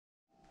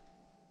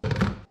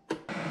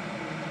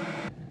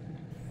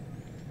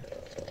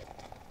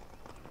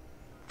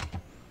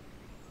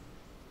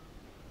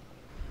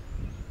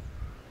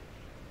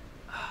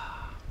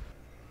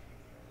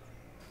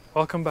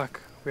Welcome back.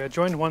 We are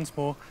joined once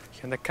more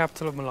here in the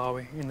capital of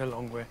Malawi in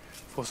Lilongwe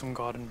for some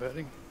garden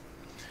birding.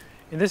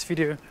 In this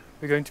video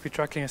we're going to be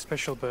tracking a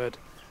special bird,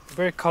 a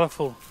very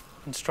colourful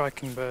and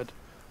striking bird,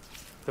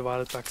 the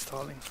violet-backed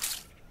starling.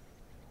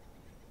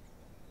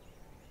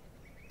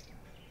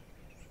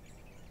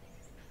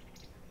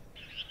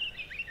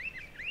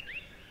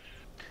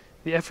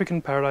 The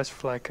African paradise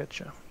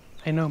flycatcher,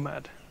 a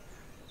nomad.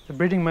 The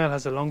breeding male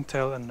has a long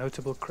tail and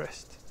notable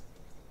crest.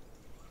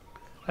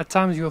 At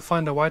times you will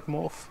find a white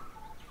morph.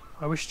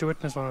 I wish to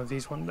witness one of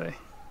these one day.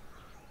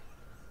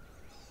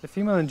 The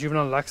female and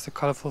juvenile lacks the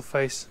colourful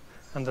face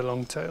and the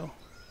long tail.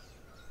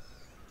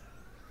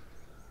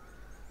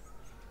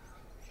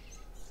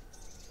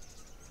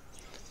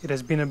 It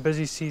has been a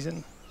busy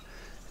season,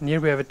 and here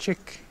we have a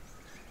chick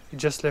who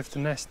just left the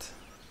nest.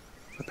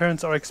 The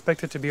parents are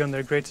expected to be on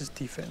their greatest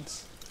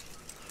defense.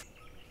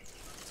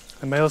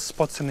 The male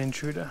spots an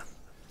intruder,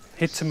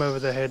 hits him over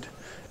the head,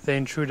 the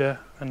intruder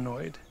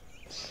annoyed.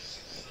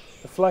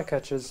 The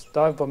flycatchers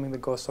dive bombing the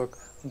goshawk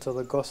until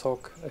the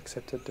goshawk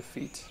accepted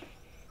defeat.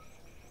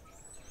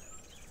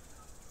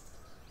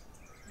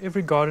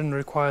 Every garden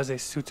requires a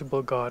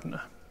suitable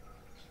gardener.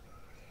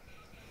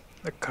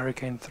 The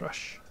Kurrichane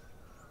Thrush.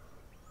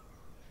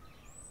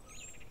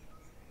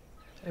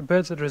 A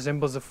bird that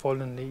resembles the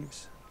fallen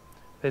leaves.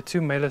 Their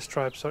two malar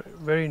stripes are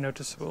very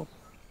noticeable,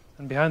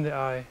 and behind the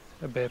eye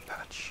a bare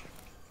patch,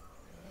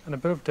 and a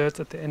bit of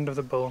dirt at the end of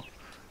the bill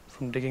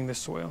from digging the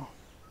soil.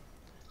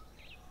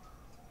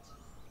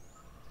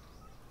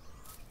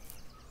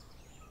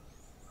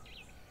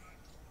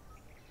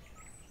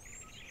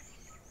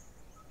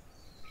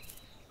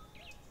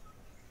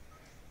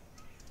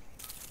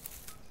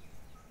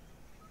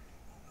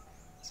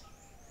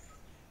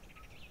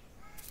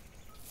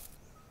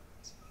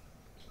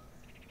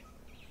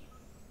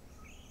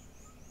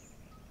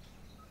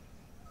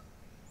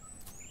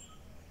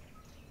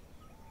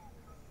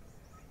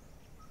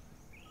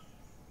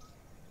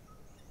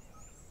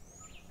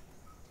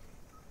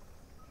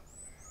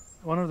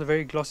 One of the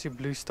very glossy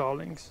blue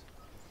starlings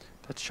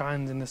that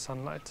shines in the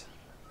sunlight,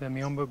 the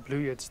Miombo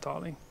blue-eared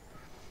starling.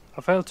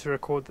 I failed to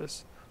record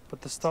this,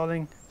 but the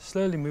starling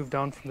slowly moved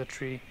down from the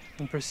tree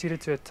and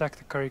proceeded to attack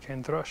the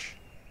Kurrichane thrush.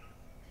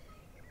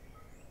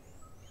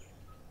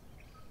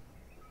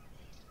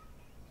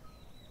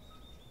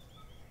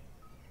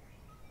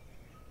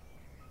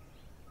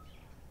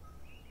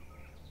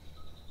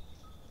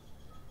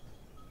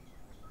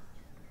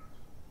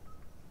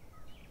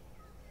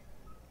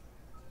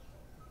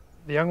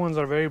 The young ones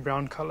are very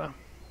brown color,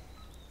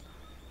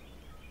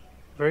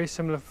 very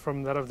similar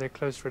from that of their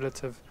close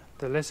relative,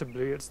 the lesser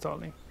blue-eared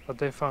starling, but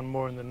they're found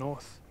more in the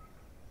north.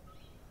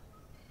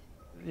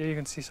 Here you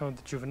can see some of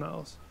the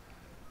juveniles,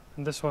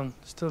 and this one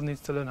still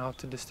needs to learn how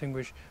to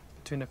distinguish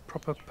between a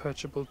proper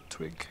perchable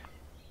twig.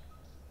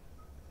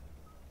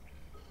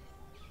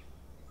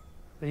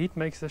 The heat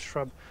makes this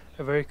shrub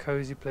a very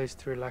cozy place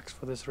to relax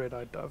for this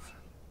red-eyed dove.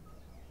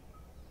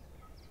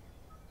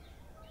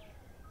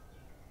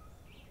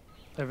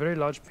 A very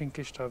large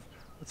pinkish dove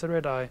with a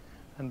red eye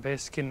and bare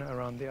skin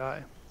around the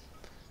eye.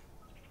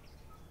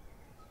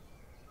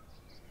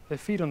 They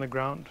feed on the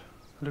ground,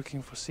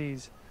 looking for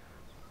seeds,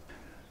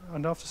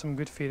 and after some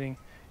good feeding,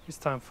 it's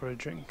time for a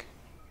drink.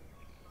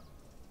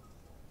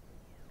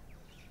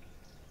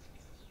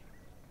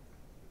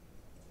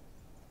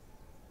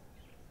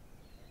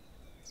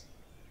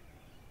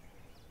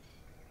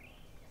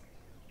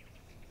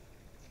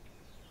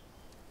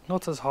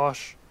 Not as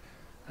harsh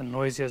and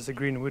noisy as the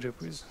green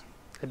woodpeckers.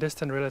 A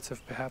distant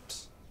relative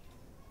perhaps,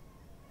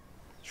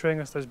 showing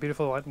us those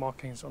beautiful white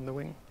markings on the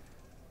wing.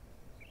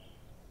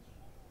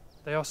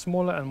 They are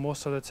smaller and more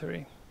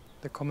solitary,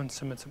 the common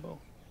Scimitarbill.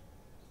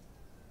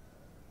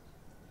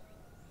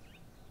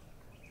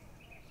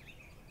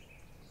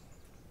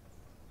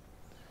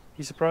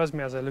 He surprised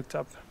me as I looked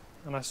up,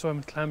 and I saw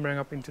him clambering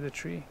up into the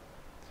tree.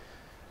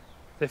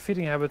 Their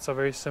feeding habits are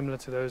very similar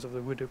to those of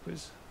the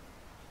woodpeckers,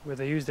 where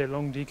they use their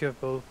long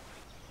decurved bill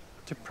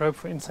to probe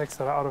for insects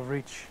that are out of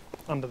reach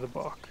under the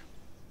bark.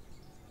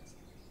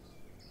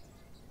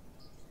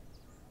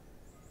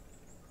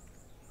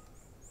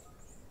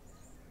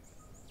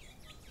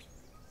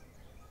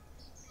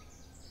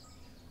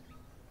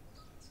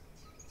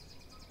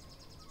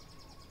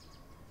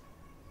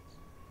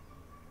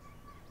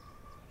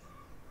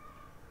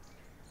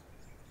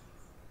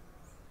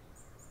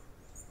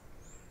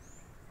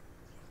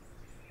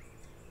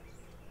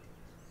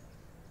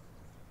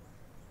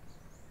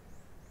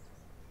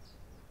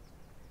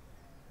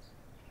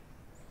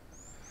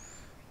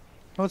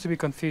 Not to be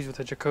confused with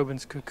the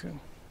Jacobin's cuckoo.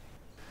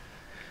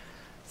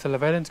 The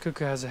Levaillant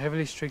cuckoo has a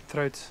heavily streaked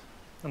throat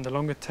and a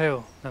longer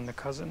tail than the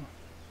cousin.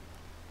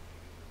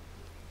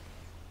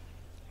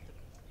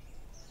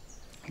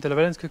 The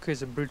Levaillant cuckoo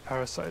is a brood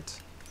parasite,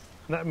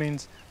 and that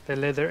means they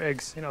lay their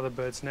eggs in other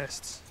birds'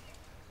 nests.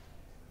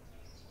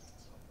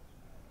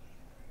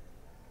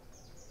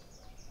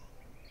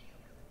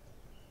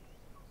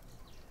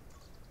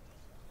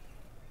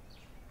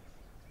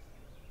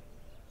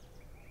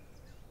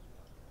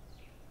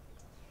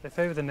 They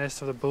favour the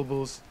nests of the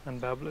bulbuls and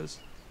babblers.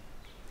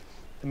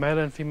 The male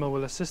and female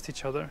will assist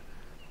each other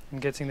in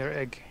getting their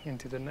egg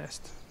into the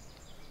nest.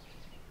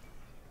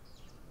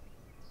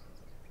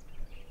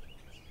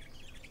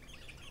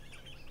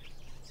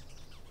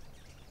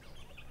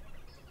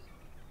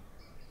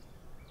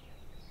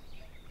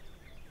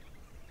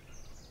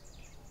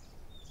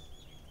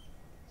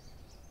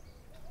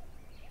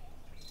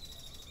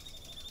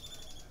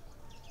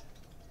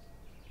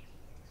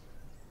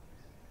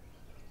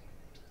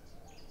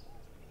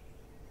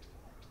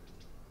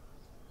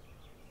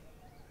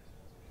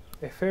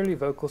 A fairly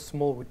vocal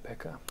small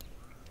woodpecker,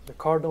 the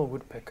Cardinal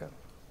Woodpecker.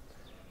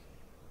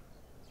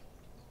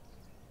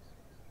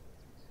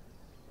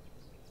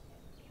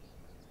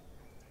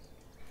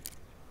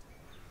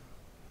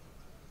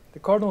 The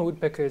Cardinal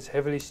Woodpecker is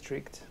heavily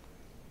streaked.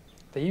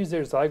 They use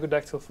their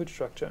zygodactyl foot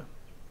structure,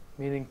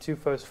 meaning 2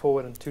 toes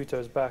forward and 2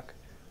 toes back,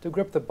 to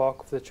grip the bark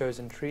of the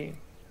chosen tree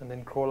and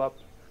then crawl up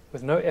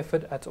with no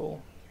effort at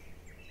all.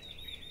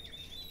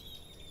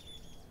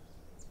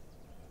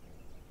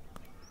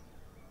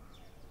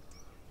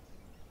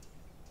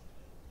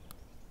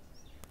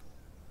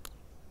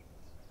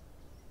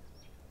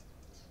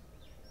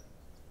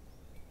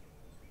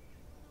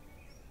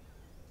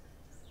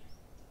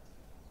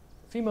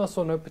 The female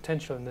saw no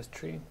potential in this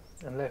tree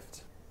and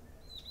left.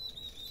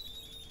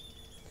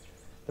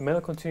 The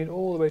male continued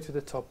all the way to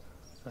the top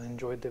and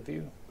enjoyed the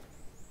view.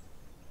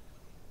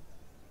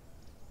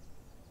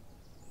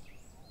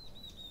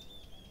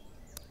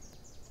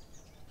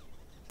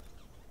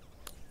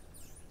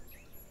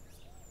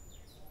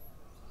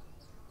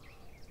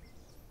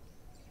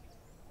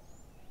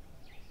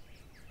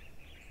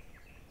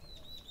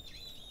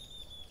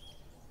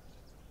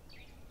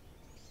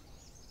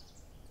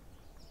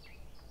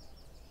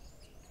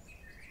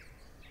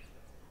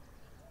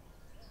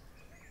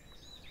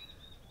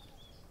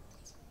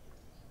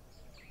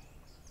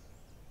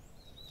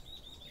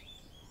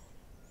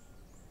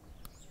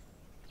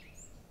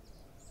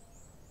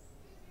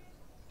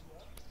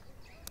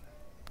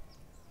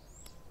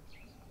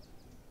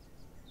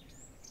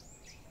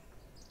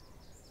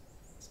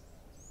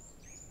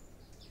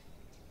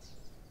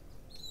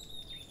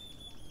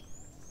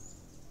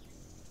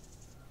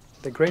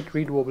 The great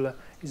reed warbler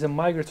is a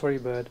migratory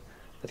bird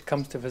that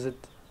comes to visit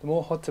the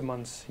more hotter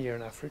months here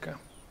in Africa.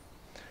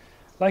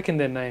 Like in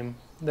their name,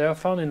 they are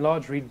found in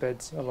large reed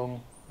beds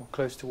along or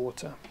close to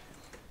water.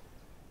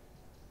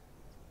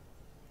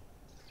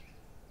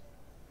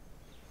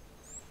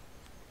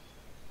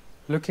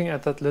 Looking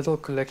at that little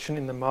collection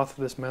in the mouth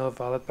of this male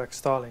violet-backed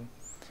starling,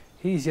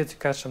 he is yet to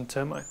catch some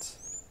termites.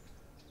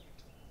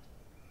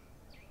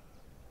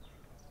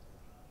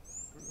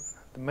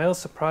 The male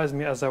surprised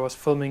me as I was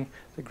filming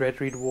the great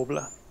reed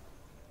warbler.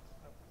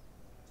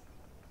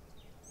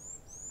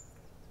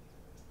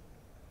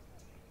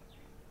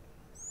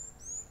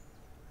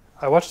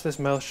 I watched this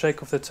male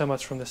shake off the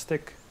termites from the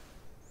stick,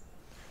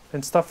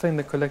 then stuffing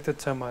the collected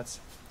termites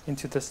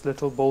into this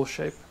little bowl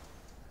shape.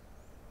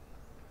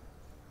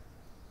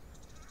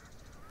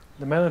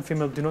 The male and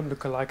female do not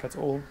look alike at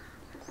all.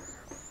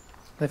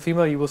 The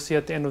female you will see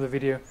at the end of the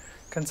video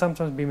can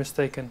sometimes be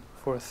mistaken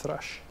for a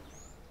thrush.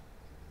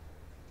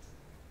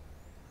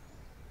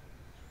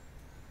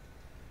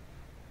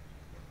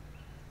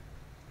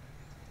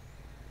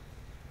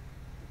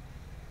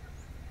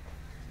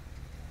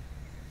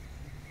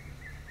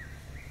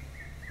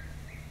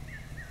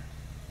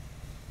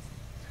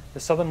 The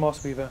southern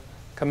moss weaver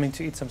coming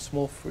to eat some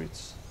small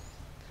fruits.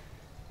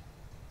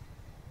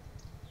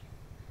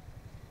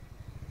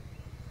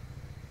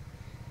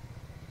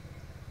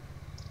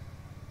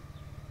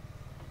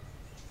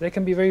 They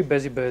can be very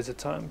busy birds at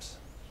times.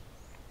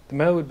 The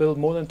male would build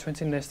more than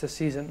 20 nests a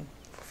season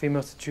for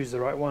females to choose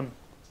the right one.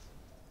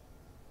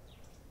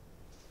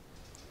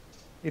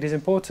 It is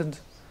important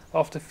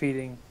after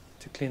feeding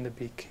to clean the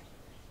beak.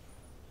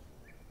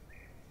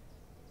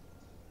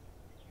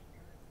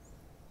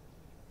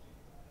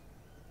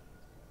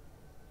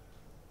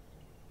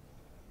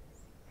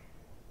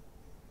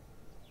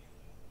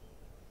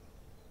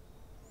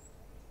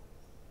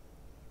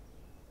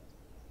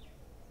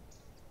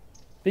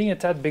 Being a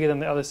tad bigger than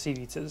the other seed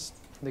eaters,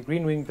 the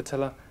green-winged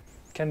Pytilia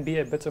can be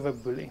a bit of a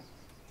bully.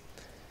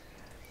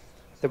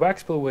 The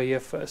waxbill were here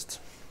first,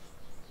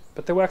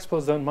 but the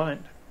waxbills don't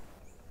mind.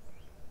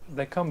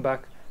 They come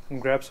back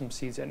and grab some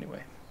seeds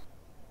anyway.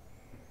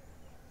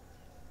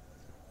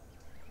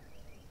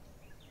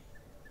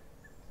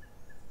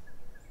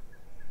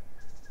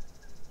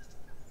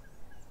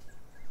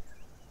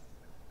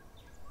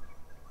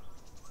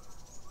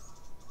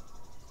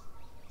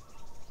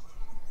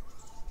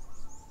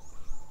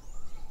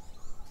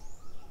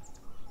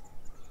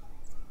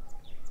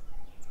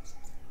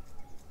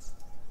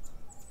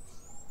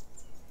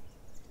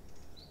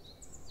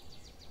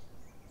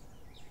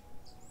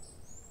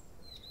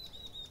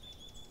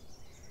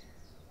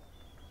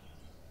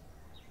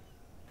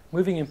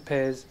 Moving in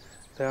pairs,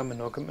 they are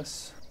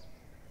monogamous.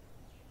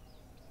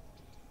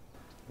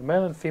 The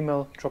male and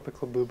female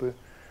tropical boubou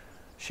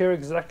share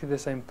exactly the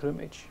same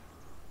plumage.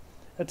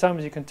 At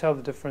times you can tell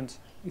the difference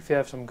if you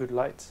have some good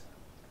light.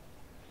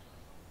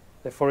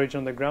 They forage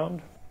on the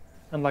ground,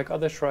 and like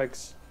other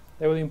shrikes,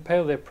 they will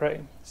impale their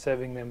prey,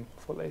 saving them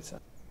for later.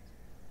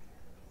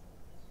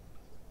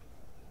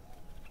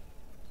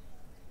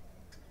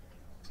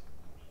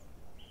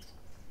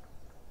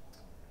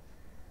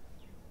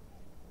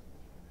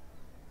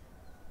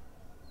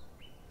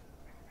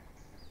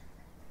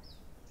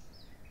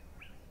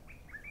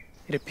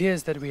 It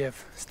appears that we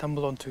have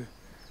stumbled onto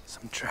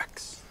some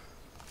tracks.